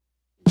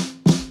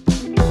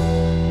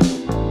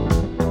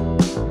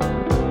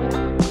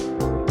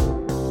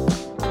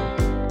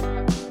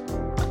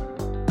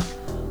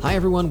Hi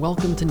everyone,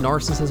 welcome to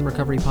Narcissism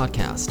Recovery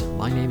Podcast.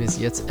 My name is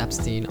Yitz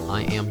Epstein.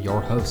 I am your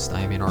host.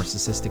 I am a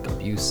narcissistic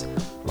abuse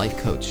life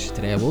coach.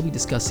 Today I will be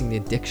discussing the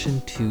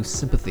addiction to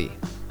sympathy.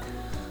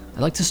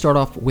 I'd like to start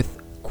off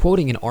with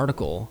quoting an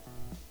article,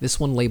 this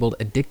one labeled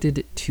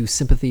Addicted to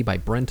Sympathy by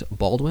Brent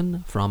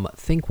Baldwin from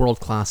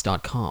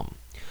thinkworldclass.com.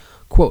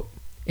 Quote,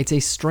 "It's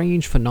a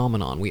strange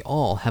phenomenon. We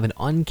all have an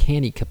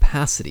uncanny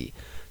capacity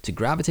to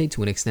gravitate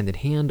to an extended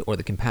hand or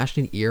the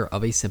compassionate ear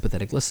of a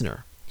sympathetic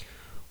listener.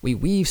 We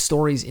weave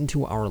stories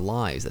into our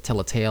lives that tell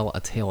a tale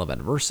of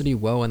adversity,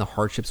 woe, and the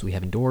hardships we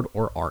have endured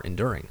or are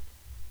enduring.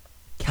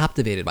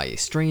 Captivated by a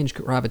strange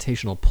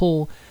gravitational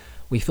pull,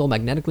 we feel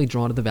magnetically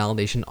drawn to the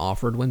validation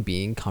offered when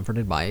being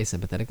comforted by a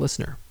sympathetic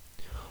listener.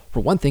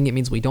 For one thing, it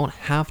means we don't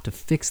have to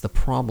fix the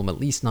problem, at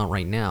least not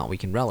right now. We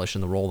can relish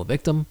in the role of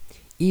victim,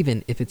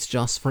 even if it's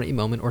just for a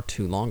moment or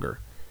two longer.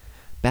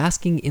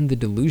 Basking in the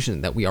delusion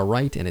that we are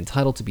right and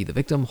entitled to be the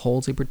victim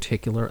holds a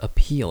particular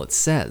appeal. It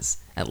says,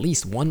 at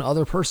least one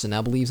other person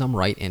now believes I'm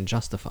right and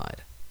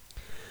justified.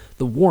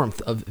 The warmth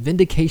of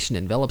vindication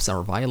envelops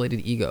our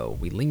violated ego.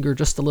 We linger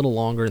just a little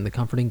longer in the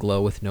comforting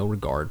glow with no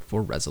regard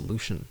for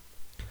resolution.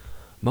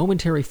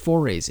 Momentary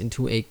forays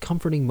into a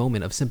comforting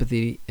moment of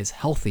sympathy is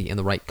healthy in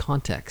the right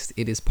context.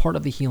 It is part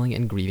of the healing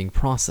and grieving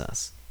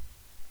process.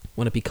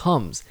 When it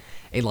becomes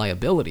a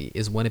liability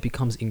is when it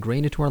becomes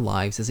ingrained into our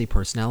lives as a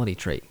personality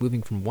trait,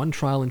 moving from one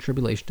trial and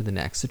tribulation to the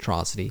next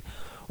atrocity,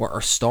 where our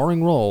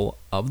starring role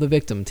of the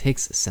victim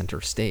takes center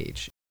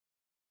stage."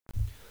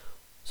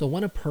 So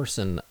when a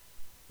person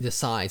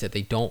decides that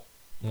they don't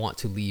want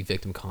to leave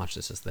victim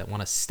consciousness, that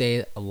want to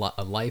stay a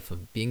life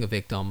of being a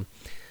victim,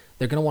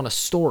 they're going to want a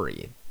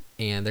story.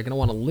 And they're going to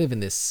want to live in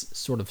this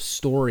sort of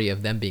story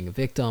of them being a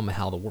victim,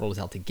 how the world is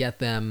out to get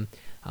them,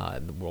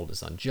 the world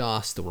is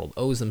unjust, the world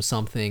owes them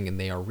something, and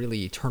they are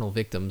really eternal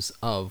victims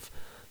of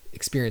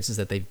experiences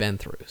that they've been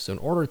through. So in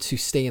order to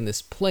stay in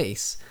this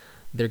place,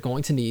 they're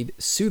going to need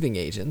soothing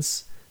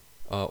agents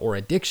or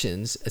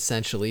addictions,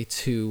 essentially,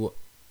 to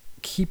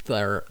keep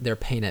their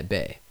pain at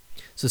bay.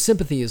 So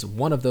sympathy is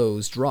one of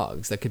those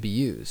drugs that could be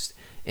used,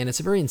 and it's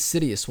a very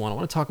insidious one. I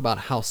want to talk about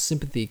how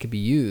sympathy could be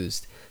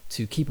used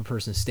to keep a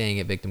person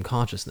staying at victim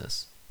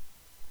consciousness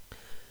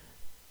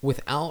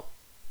without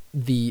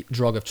the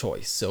drug of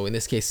choice. So in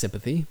this case,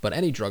 sympathy, but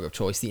any drug of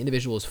choice, the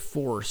individual is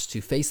forced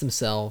to face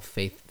themselves,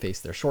 face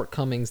their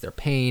shortcomings, their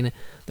pain,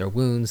 their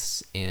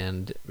wounds,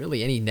 and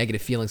really any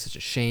negative feelings such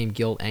as shame,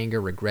 guilt, anger,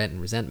 regret,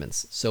 and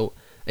resentments. So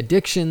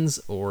addictions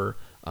or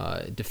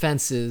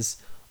defenses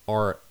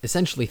are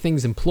essentially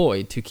things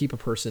employed to keep a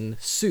person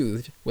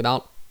soothed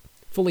without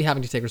fully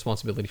having to take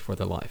responsibility for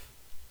their life.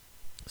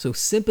 So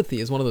sympathy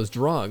is one of those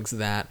drugs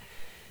that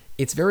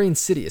it's very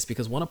insidious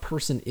because when a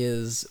person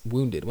is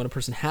wounded, when a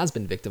person has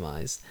been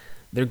victimized,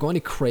 they're going to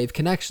crave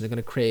connection. They're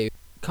going to crave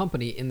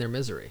company in their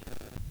misery.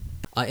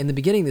 In the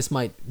beginning, this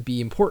might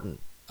be important.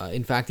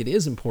 In fact, it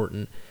is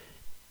important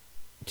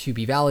to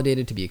be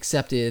validated, to be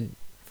accepted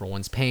for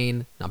one's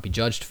pain, not be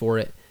judged for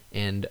it,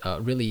 and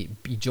really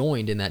be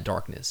joined in that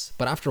darkness.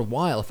 But after a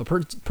while, if a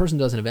person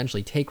doesn't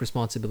eventually take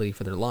responsibility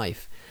for their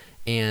life,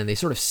 and they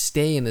sort of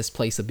stay in this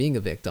place of being a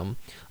victim,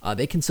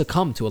 they can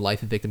succumb to a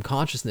life of victim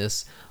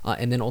consciousness,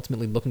 and then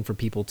ultimately looking for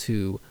people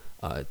to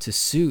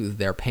soothe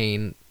their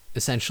pain,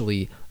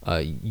 essentially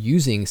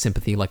using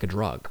sympathy like a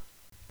drug.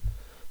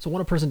 So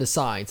when a person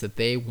decides that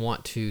they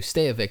want to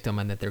stay a victim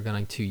and that they're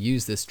going to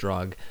use this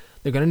drug,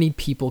 they're going to need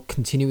people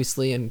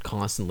continuously and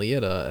constantly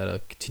at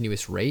a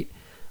continuous rate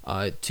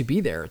to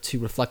be there, to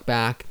reflect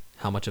back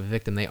how much of a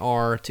victim they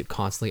are, to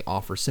constantly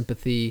offer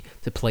sympathy,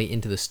 to play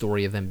into the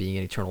story of them being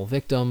an eternal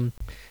victim,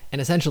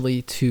 and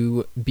essentially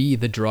to be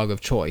the drug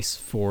of choice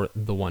for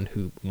the one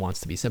who wants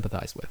to be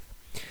sympathized with.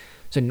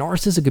 So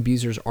narcissistic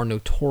abusers are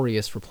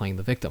notorious for playing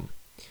the victim.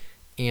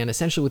 And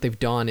essentially what they've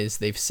done is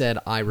they've said,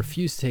 I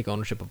refuse to take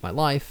ownership of my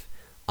life.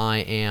 I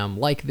am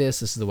like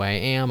this is the way I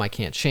am, I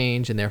can't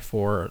change, and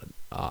therefore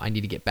I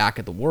need to get back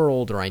at the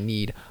world, or I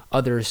need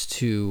others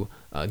to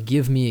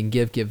give me and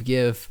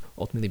give,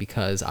 ultimately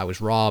because I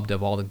was robbed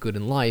of all the good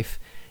in life.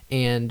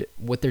 And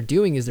what they're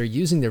doing is they're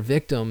using their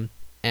victim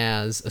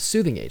as a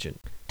soothing agent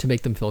to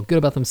make them feel good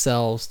about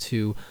themselves,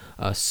 to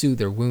soothe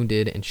their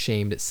wounded and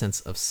shamed sense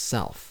of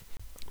self.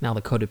 Now,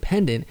 the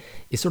codependent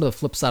is sort of the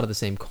flip side of the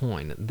same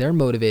coin. They're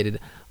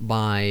motivated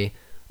by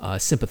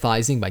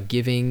sympathizing, by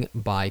giving,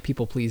 by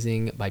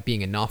people-pleasing, by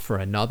being enough for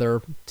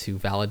another to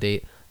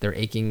validate their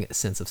aching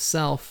sense of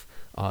self,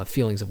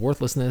 feelings of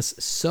worthlessness.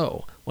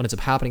 So what ends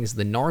up happening is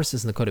the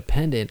narcissist and the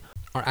codependent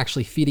are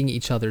actually feeding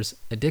each other's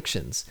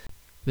addictions.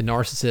 The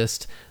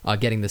narcissist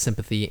getting the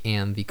sympathy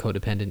and the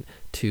codependent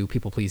to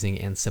people-pleasing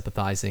and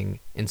sympathizing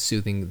and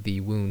soothing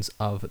the wounds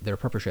of their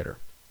perpetrator.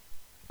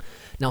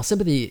 Now,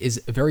 sympathy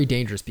is very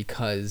dangerous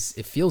because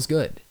it feels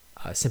good.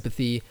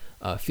 Sympathy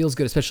feels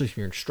good, especially if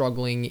you're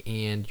struggling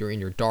and you're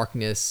in your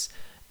darkness,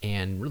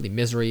 and really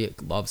misery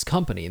loves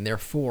company. And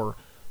therefore,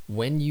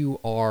 when you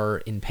are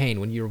in pain,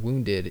 when you're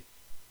wounded,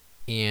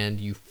 and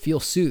you feel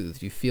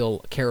soothed, you feel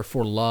cared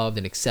for, loved,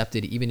 and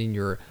accepted, even in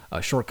your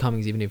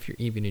shortcomings,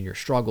 even in your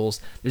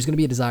struggles, there's going to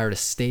be a desire to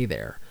stay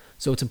there.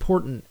 So it's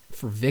important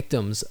for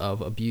victims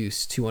of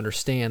abuse to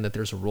understand that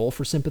there's a role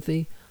for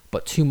sympathy,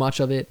 but too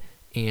much of it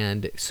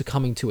and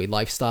succumbing to a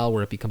lifestyle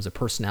where it becomes a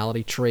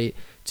personality trait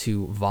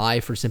to vie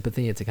for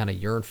sympathy and to kind of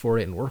yearn for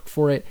it and work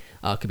for it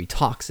could be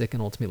toxic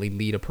and ultimately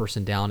lead a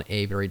person down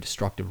a very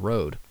destructive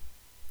road.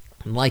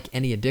 And like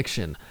any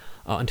addiction,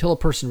 until a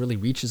person really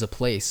reaches a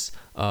place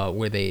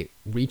where they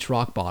reach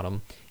rock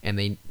bottom and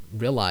they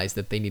realize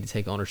that they need to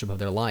take ownership of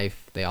their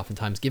life, they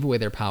oftentimes give away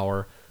their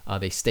power.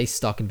 They stay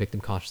stuck in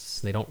victim consciousness.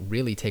 They don't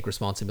really take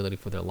responsibility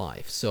for their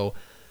life. So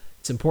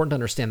it's important to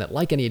understand that,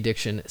 like any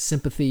addiction,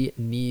 sympathy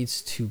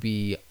needs to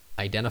be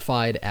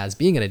identified as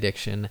being an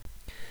addiction,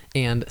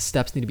 and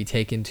steps need to be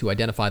taken to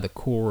identify the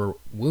core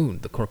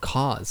wound, the core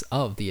cause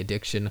of the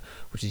addiction,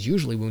 which is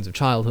usually wounds of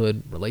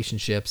childhood,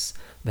 relationships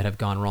that have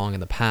gone wrong in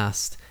the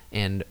past,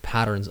 and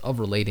patterns of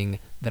relating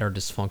that are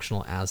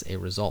dysfunctional as a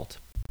result.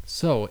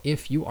 So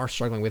if you are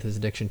struggling with this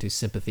addiction to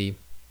sympathy,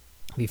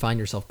 if you find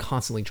yourself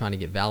constantly trying to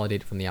get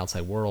validated from the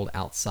outside world,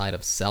 outside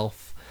of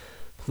self,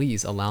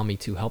 please allow me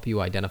to help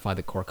you identify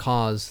the core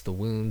cause, the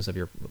wounds of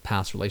your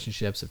past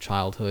relationships, of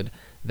childhood,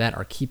 that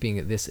are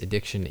keeping this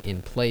addiction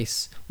in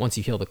place. Once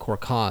you heal the core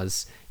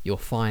cause, you'll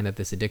find that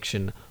this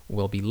addiction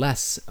will be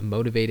less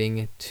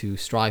motivating to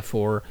strive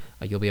for.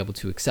 You'll be able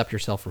to accept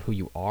yourself for who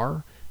you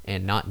are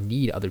and not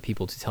need other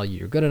people to tell you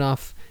you're good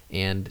enough,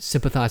 and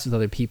sympathize with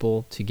other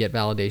people to get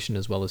validation,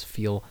 as well as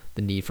feel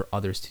the need for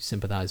others to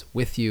sympathize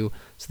with you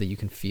so that you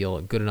can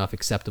feel good enough,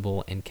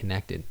 acceptable, and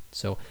connected.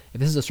 So if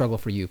this is a struggle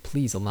for you,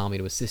 please allow me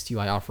to assist you.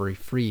 I offer a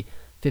free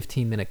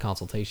 15-minute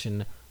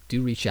consultation.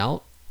 Do reach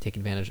out. Take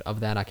advantage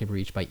of that. I can be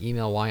reached by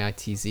email,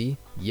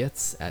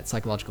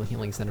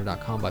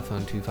 yitz@psychologicalhealingcenter.com, by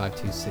phone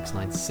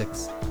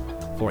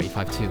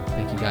 252-696-4852.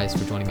 Thank you guys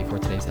for joining me for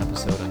today's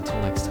episode.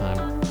 Until next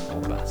time,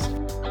 all the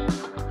best.